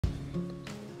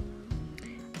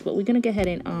But we're going to go ahead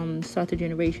and start the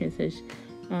generation since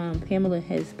Pamela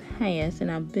has passed,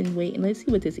 and I've been waiting. Let's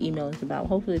see what this email is about.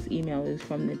 Hopefully this email is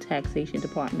from the taxation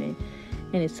department,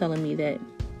 and it's telling me that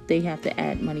they have to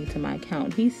add money to my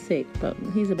account. He's sick, but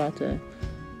he's about to...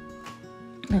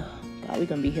 Oh, God, we're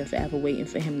going to be here forever waiting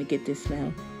for him to get this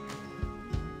now.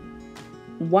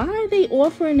 Why are they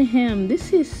offering him?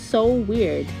 This is so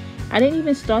weird. I didn't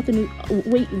even start the new...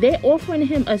 Wait, they're offering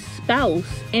him a spouse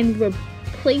in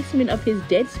replacement of his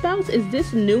dead spouse? Is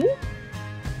this new?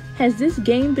 Has this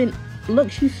game been... Look,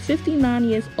 she's 59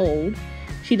 years old.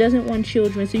 She doesn't want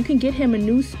children, so you can get him a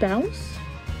new spouse?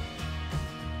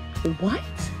 What?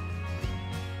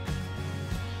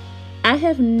 I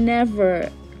have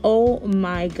never... Oh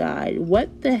my God.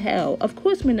 What the hell? Of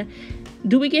course,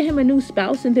 do we get him a new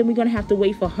spouse and then we're going to have to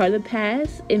wait for her to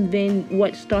pass and then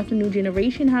start the new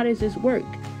generation? How does this work?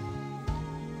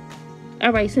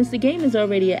 All right, since the game is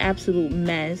already an absolute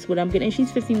mess, what I'm getting, and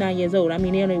she's 59 years old. I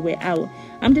mean, they're on their way out.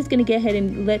 I'm just going to get ahead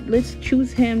and let's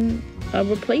choose him a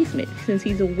replacement since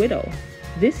he's a widow.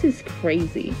 This is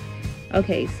crazy.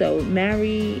 Okay, so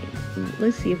marry,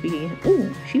 let's see if we can,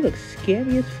 ooh, she looks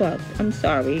scary as fuck. I'm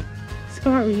sorry.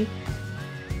 Sorry.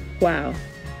 Wow.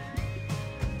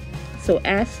 So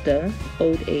Asta,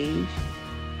 old age.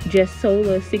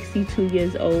 Jessola, 62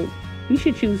 years old. We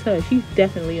should choose her. She's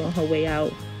definitely on her way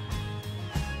out.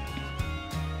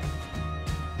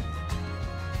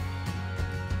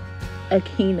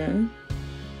 Akina.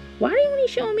 Why are you only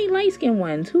showing me light-skinned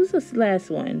ones? Who's this last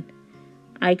one?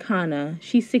 Icona.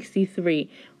 She's 63.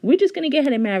 We're just going to get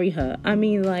ahead and marry her. I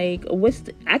mean, like,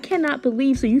 I cannot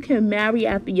believe, so you can marry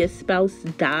after your spouse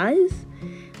dies?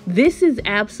 This is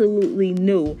absolutely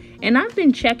new. And I've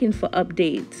been checking for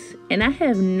updates, and I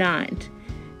have not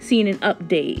seen an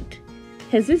update.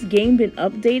 Has this game been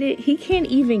updated? He can't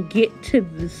even get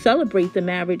to celebrate the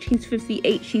marriage. He's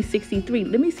 58. She's 63.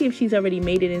 Let me see if she's already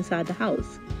made it inside the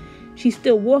house. She's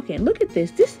still walking. Look at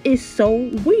this. This is so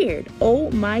weird.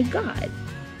 Oh, my God.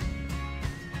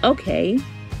 Okay.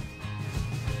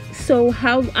 So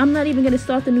I'm not even going to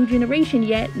start the new generation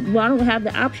yet. Well, I don't have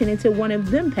the option until one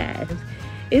of them passes.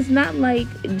 It's not like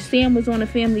Sam was on a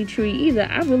family tree either.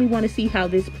 I really want to see how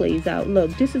this plays out.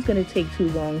 Look, this is going to take too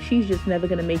long. She's just never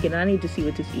going to make it. And I need to see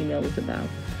what this email is about.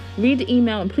 Read the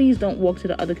email and please don't walk to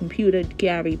the other computer,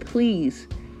 Gary, please.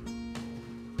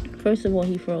 First of all,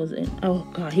 he frozen. Oh,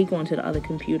 God, he going to the other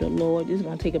computer. Lord, this is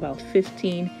going to take about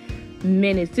 15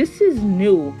 minutes. This is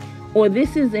new. Or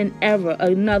this is an error,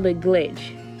 another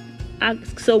glitch.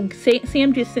 So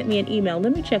Sam just sent me an email.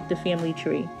 Let me check the family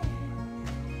tree.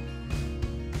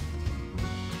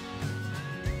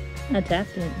 I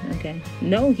tapped it. Okay.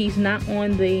 No, he's not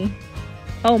on the...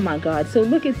 Oh, my God. So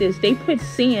look at this. They put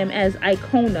Sam as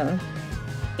Icona.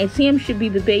 And Sam should be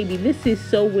the baby. This is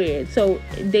so weird. So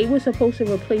they were supposed to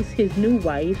replace his new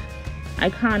wife.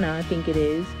 Icona, I think it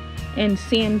is. And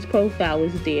Sam's profile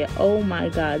is there. Oh, my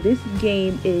God. This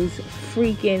game is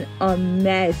freaking a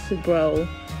mess, bro.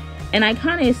 And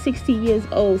Icona is 60 years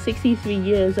old. 63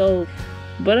 years old.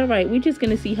 But all right. We're just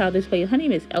going to see how this plays. Her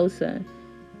name is Elsa.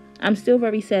 I'm still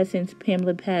very sad since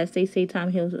Pamela passed. They say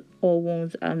time heals all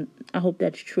wounds. I hope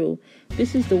that's true.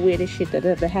 This is the weirdest shit that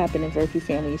ever happened in Virtue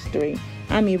Families 3.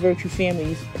 I mean, Virtue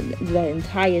Families, the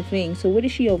entire thing. So what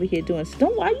is she over here doing?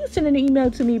 Why are you sending an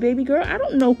email to me, baby girl? I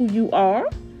don't know who you are.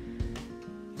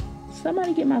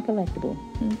 Somebody get my collectible.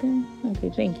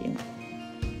 Okay, thank you.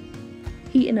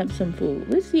 Heating up some food.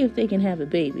 Let's see if they can have a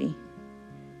baby.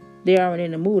 They aren't in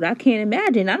the mood. I can't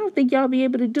imagine. I don't think y'all be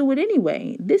able to do it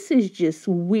anyway. This is just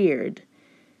weird.